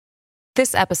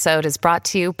This episode is brought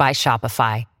to you by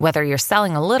Shopify. Whether you're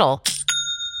selling a little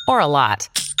or a lot,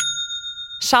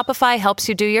 Shopify helps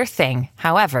you do your thing,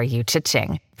 however you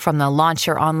cha-ching. From the launch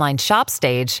your online shop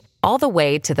stage, all the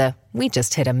way to the we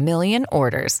just hit 1 million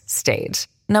orders stage.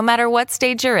 No matter what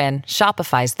stage you're in,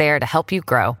 Shopify's there to help you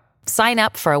grow. Sign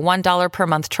up for a $1 per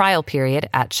month trial period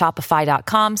at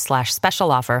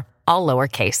shopify.com/special offer, all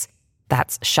lowercase.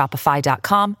 That's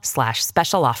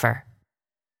shopify.com/special offer.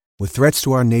 With threats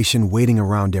to our nation waiting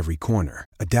around every corner,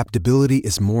 adaptability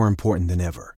is more important than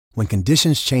ever. When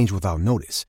conditions change without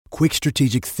notice, quick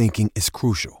strategic thinking is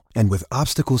crucial. And with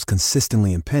obstacles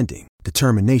consistently impending,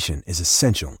 determination is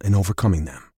essential in overcoming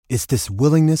them. It's this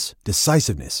willingness,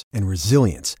 decisiveness, and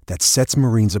resilience that sets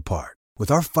Marines apart. With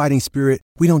our fighting spirit,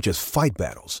 we don't just fight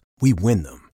battles, we win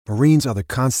them. Marines are the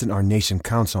constant our nation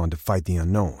counts on to fight the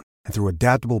unknown. And through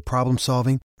adaptable problem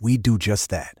solving, we do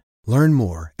just that. Learn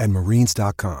more at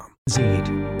marines.com.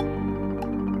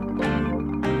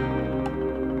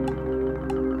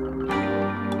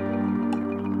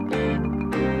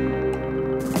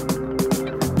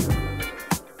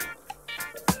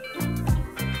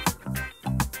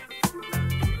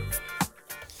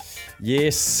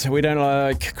 Yes, we don't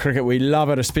like cricket. We love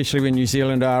it, especially when New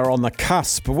Zealand are on the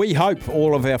cusp. We hope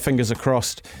all of our fingers are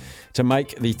crossed to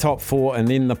make the top four and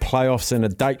then the playoffs in a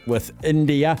date with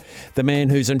India. The man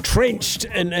who's entrenched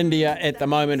in India at the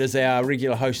moment is our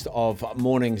regular host of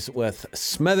Mornings with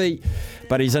Smithy,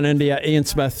 but he's in India. Ian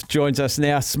Smith joins us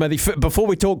now. Smithy, before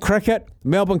we talk cricket,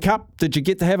 Melbourne Cup, did you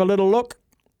get to have a little look?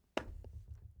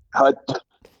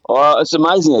 It's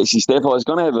amazing actually, Steph. I was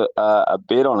going to have a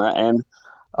bet on it, and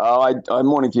I'm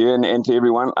morning to you and to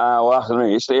everyone.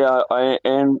 Afternoon, yesterday,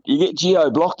 and you get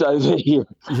geo-blocked over here.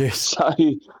 Yes. So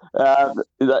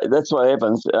that's what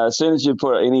happens. As soon as you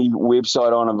put any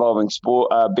website on involving sport,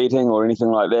 betting or anything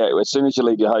like that, as soon as you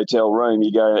leave your hotel room,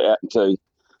 you go out into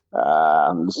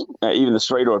even the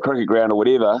street or a cricket ground or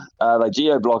whatever, they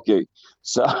geo-block you.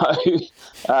 So, no,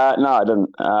 I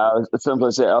didn't. It's simple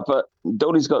as that. But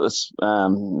Doty's got this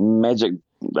magic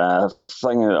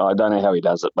thing. I don't know how he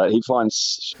does it, but he finds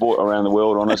sport around the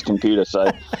world on his computer. So,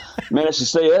 managed to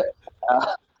see it.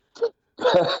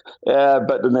 But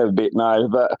didn't have a bet, no.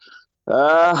 But,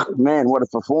 man, what a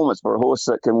performance for a horse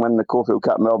that can win the Caulfield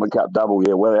Cup, Melbourne Cup double,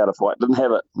 without a fight. Didn't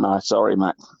have it. No, sorry,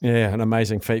 mate. Yeah, an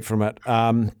amazing feat from it.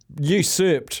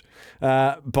 Usurped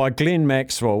by Glenn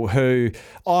Maxwell, who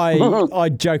I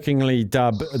jokingly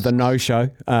dub the no-show.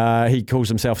 He calls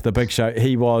himself the big show.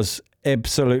 He was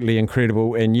absolutely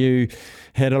incredible, and you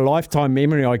had a lifetime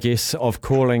memory, I guess, of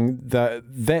calling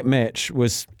that match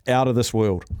was out of this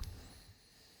world.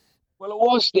 Well, it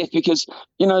was, Steph, because,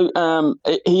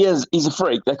 he's a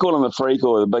freak. They call him a freak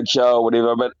or the big show or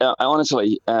whatever, but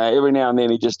honestly, every now and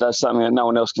then he just does something that no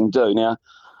one else can do. Now,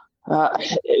 there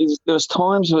was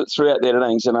times throughout that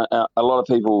innings, and a lot of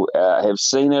people have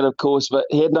seen it, of course, but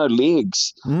he had no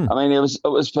legs. I mean, it was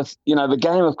the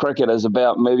game of cricket is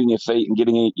about moving your feet and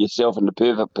getting yourself into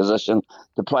perfect position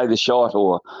to play the shot,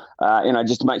 or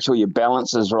just to make sure your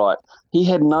balance is right. He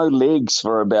had no legs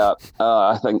for about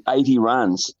I think 80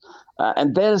 runs,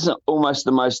 and that is almost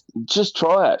the most. Just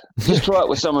try it. Just try it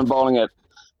with someone bowling at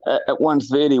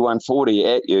 130, 140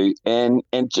 at you, and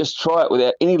just try it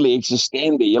without any legs. Just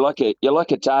stand there. You're like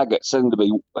a target sitting to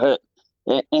be hit,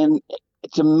 and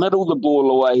to middle the ball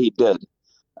the way he did.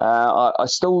 I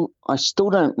still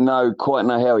don't quite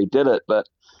know how he did it, but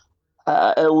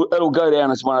it'll go down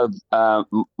as one of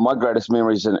my greatest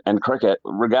memories in cricket,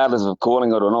 regardless of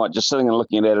calling it or not. Just sitting and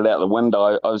looking at it out the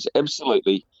window, I was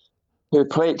absolutely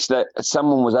perplexed that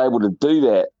someone was able to do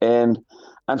that. And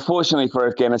unfortunately for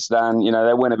Afghanistan,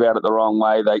 they went about it the wrong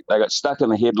way. They got stuck in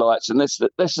the headlights, and that's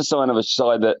the sign of a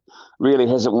side that really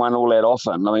hasn't won all that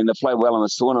often. I mean, they played well in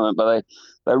this tournament, but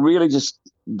they really just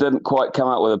didn't quite come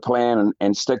up with a plan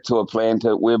and stick to a plan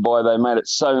whereby they made it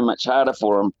so much harder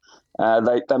for them.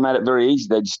 They made it very easy.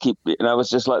 They just kept, it was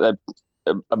just like a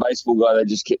baseball guy. They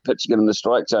just kept pitching it in the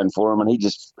strike zone for him, and he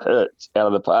just hit it out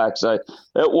of the park. So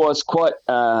it was quite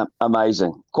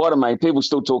amazing. Quite amazing. People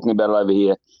still talking about it over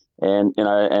here. And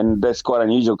that's quite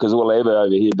unusual because all they ever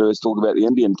over here do is talk about the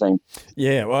Indian team.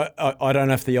 Yeah, well, I don't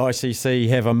know if the ICC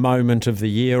have a moment of the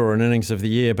year or an innings of the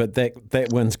year, but that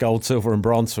wins gold, silver and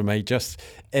bronze for me. Just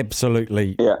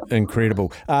absolutely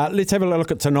incredible. Let's have a look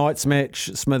at tonight's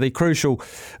match, Smithy. Crucial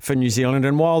for New Zealand.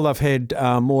 And while they've had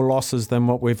more losses than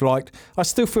what we've liked, I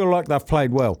still feel like they've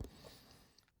played well.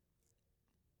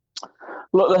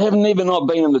 Look, they have never not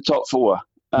been in the top four.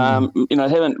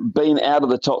 Haven't been out of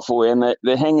the top four, and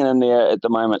they're hanging in there at the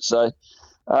moment. So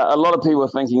a lot of people are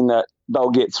thinking that they'll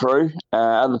get through.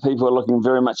 Other people are looking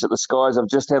very much at the skies. I've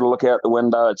just had a look out the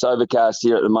window. It's overcast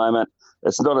here at the moment.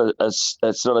 it's not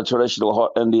a traditional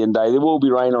hot Indian day. There will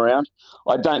be rain around.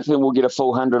 I don't think we'll get a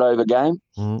full 100-over game,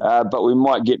 but we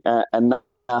might get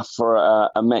enough for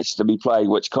a match to be played,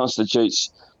 which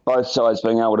constitutes both sides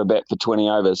being able to bat for 20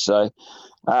 overs. So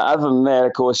other than that,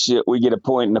 of course, we get a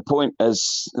point, and the point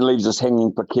leaves us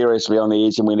hanging precariously on the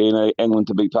edge, and we need England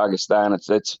to beat Pakistan.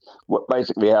 That's what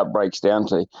basically how it breaks down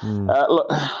to. Look,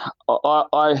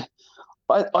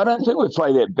 I don't think we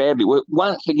played that badly.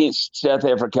 Once against South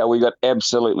Africa, we got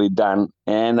absolutely done.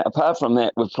 And apart from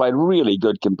that, we've played really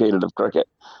good competitive cricket.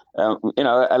 A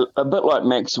bit like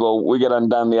Maxwell, we got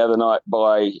undone the other night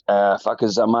by Fakhar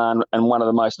Zaman, and one of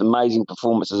the most amazing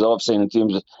performances I've seen in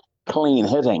terms of clean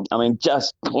hitting. I mean,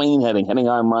 just clean hitting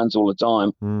home runs all the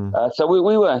time. So we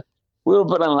were a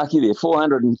bit unlucky there,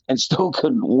 400 and still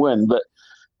couldn't win. But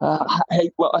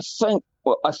I think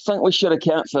we should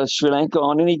account for Sri Lanka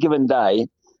on any given day.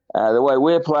 The way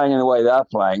we're playing and the way they're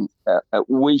playing,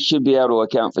 we should be able to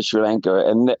account for Sri Lanka,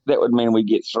 and that would mean we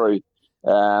get through.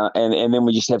 And then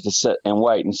we just have to sit and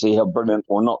wait and see how brilliant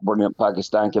or not brilliant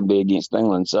Pakistan can be against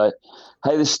England. So,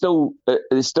 hey, there's still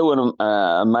an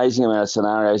amazing amount of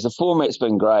scenarios. The format's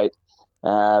been great.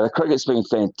 The cricket's been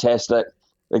fantastic.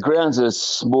 The grounds are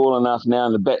small enough now,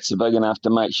 and the bats are big enough to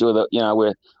make sure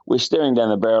that we're staring down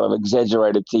the barrel of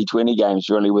exaggerated T20 games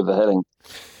really with the hitting.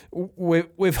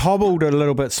 We've hobbled a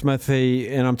little bit, Smithy,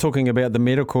 and I'm talking about the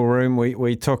medical room.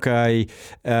 We took a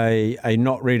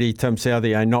not ready Tim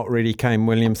Southee, a not ready Kane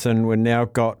Williamson. We've now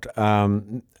got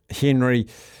Henry,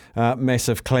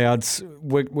 massive clouds.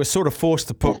 We're sort of forced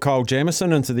to put Kyle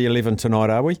Jamieson into the 11 tonight,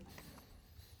 are we?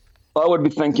 I would be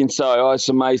thinking so. I was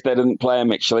amazed they didn't play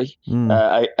him actually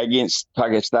against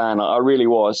Pakistan. I really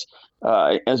was.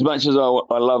 As much as I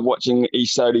love watching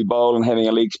Sodhi bowl and having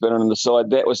a leg spinner on the side,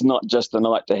 that was not just the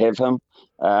night to have him.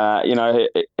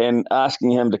 And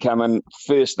asking him to come in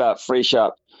first up, fresh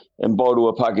up, and bowl to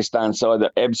a Pakistan side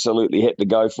that absolutely had to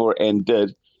go for it and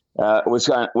did,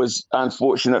 was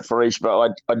unfortunate for Ish,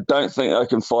 but I don't think I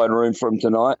can find room for him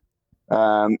tonight.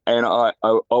 And I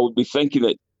would be thinking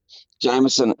that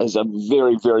Jamieson is a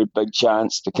very, very big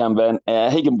chance to come in.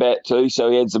 He can bat too,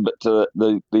 so he adds a bit to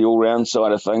the all-round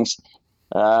side of things.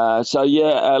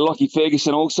 Lockie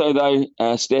Ferguson also,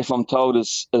 though, Steph, I'm told,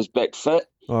 is back fit.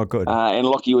 Oh, good. And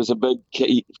Lockie was a big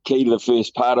key to the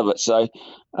first part of it. So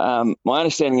my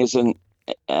understanding is,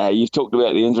 you've talked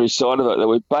about the injury side of it, that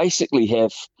we basically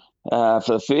have,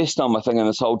 for the first time, I think, in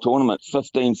this whole tournament,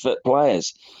 15 fit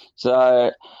players.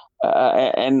 So...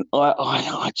 and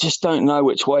I just don't know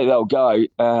which way they'll go.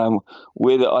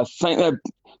 Whether I think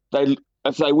they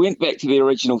if they went back to the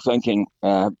original thinking,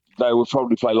 they would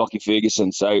probably play Lockie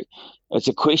Ferguson. So it's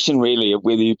a question really of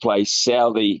whether you play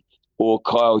Southee or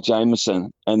Kyle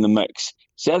Jamieson in the mix.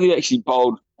 Southee actually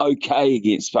bowled okay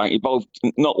against Pakistan. He bowled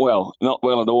not well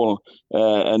at all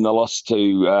in the loss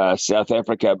to South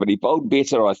Africa, but he bowled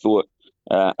better, I thought,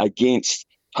 against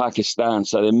Pakistan.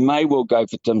 So they may well go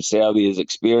for Tim Southee as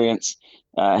experience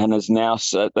and as now.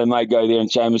 So they may go there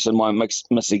and Jamieson might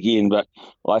miss again, but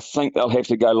I think they'll have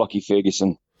to go Lockie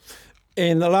Ferguson.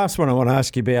 And the last one I want to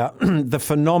ask you about, the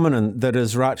phenomenon that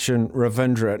is Rachin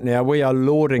Ravindra. Now, we are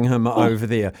lauding him over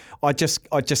there. I just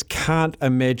can't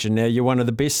imagine. Now, you're one of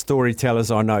the best storytellers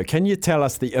I know. Can you tell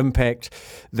us the impact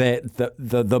that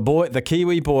the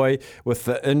Kiwi boy with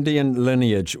the Indian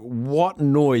lineage, what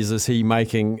noise is he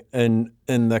making in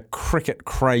the cricket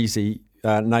crazy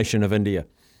nation of India?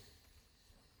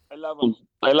 I love him.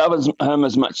 They love him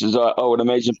as much as I would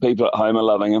imagine people at home are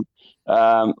loving him.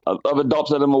 I've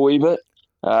adopted him a wee bit,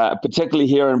 particularly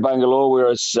here in Bangalore, where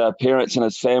his parents and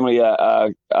his family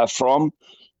are from.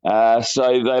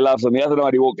 So they love him. The other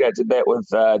night he walked out to bat with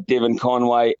Devon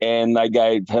Conway, and they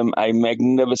gave him a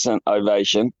magnificent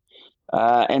ovation.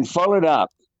 And followed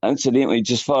up,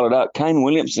 Kane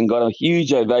Williamson got a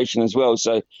huge ovation as well.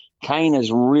 So Kane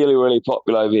is really, really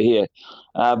popular over here.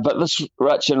 But this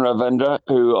Rachin Ravindra,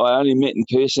 who I only met in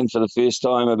person for the first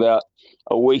time about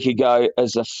a week ago,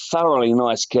 is a thoroughly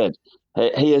nice kid.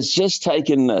 He has just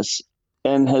taken this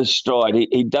in his stride.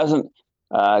 He doesn't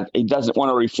want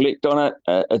to reflect on it.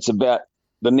 It's about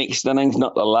the next innings,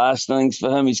 not the last innings for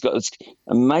him. He's got this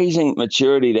amazing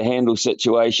maturity to handle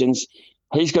situations.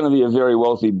 He's going to be a very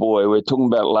wealthy boy. We were talking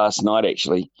about it last night,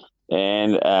 actually.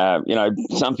 And,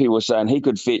 some people were saying he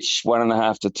could fetch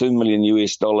 $1.5 to $2 million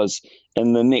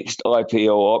in the next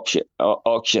IPL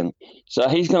auction. So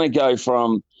he's going to go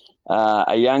from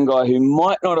a young guy who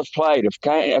might not have played.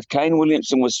 If Kane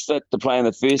Williamson was fit to play in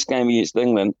the first game against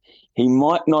England, he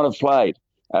might not have played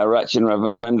Rachin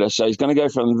Ravindra. So he's going to go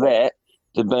from that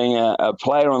to being a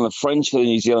player on the fringe for the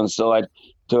New Zealand side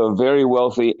to a very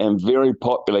wealthy and very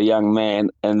popular young man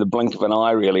in the blink of an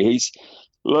eye, really.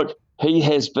 He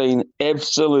has been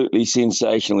absolutely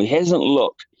sensational. He hasn't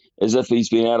looked as if he's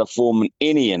been out of form in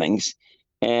any innings.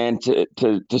 And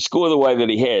to score the way that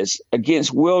he has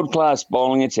against world-class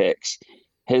bowling attacks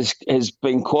has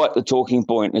been quite the talking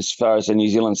point as far as the New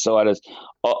Zealand side is.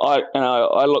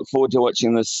 I look forward to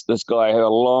watching this guy have a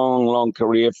long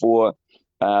career for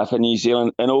New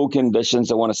Zealand in all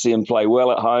conditions. I want to see him play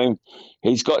well at home.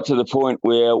 He's got to the point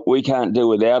where we can't do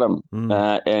without him,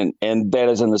 and that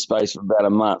is in the space of about a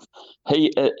month.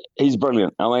 He's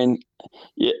brilliant. I mean,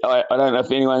 I don't know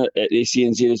if anyone at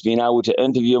SCNZ has been able to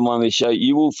interview him on their show.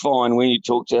 You will find when you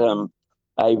talk to him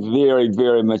a very,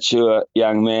 very mature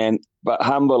young man, but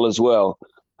humble as well.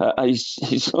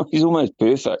 He's almost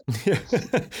perfect.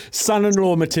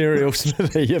 Son-in-law material,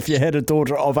 Smithy, if you had a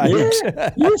daughter of age.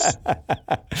 Yes,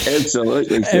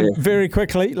 absolutely. And very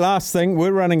quickly, last thing,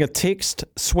 we're running a text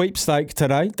sweepstake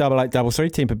today, 8833,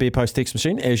 Temper Beer Post text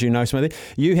machine, as you know, Smithy.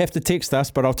 You have to text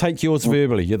us, but I'll take yours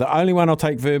verbally. You're the only one I'll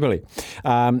take verbally.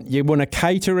 You win a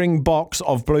catering box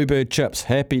of Bluebird chips.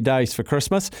 Happy days for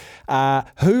Christmas.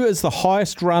 Who is the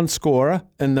highest run scorer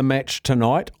in the match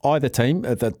tonight? Either team,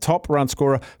 the top run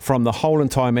scorer from the whole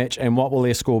entire match, and what will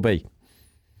their score be?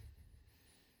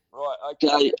 Right,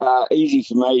 okay, easy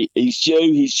for me. He's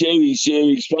due.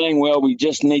 He's playing well. We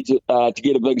just need to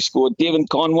get a big score. Devon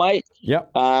Conway.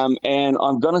 Yep. And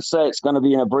I'm going to say it's going to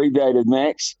be an abbreviated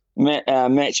match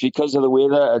because of the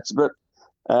weather. It's a bit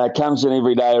comes in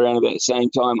every day around about the same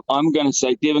time. I'm going to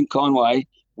say Devon Conway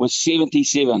was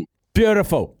 77.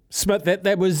 Beautiful. Smith,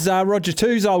 that was Roger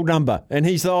Two's old number, and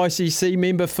he's the ICC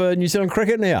member for New Zealand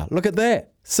cricket now. Look at that.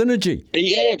 Synergy.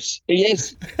 He has.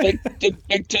 Big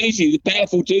Toosie, the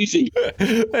powerful Toosie.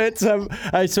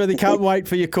 Hey, Smithy, can't wait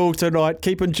for your call tonight.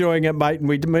 Keep enjoying it, mate, and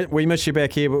we miss you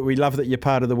back here, but we love that you're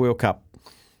part of the World Cup.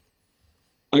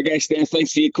 Okay, Stan,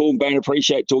 thanks for your call, Ben.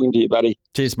 Appreciate talking to you, buddy.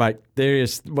 Cheers, mate. There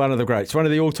is one of the greats, one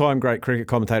of the all-time great cricket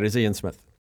commentators, Ian Smith.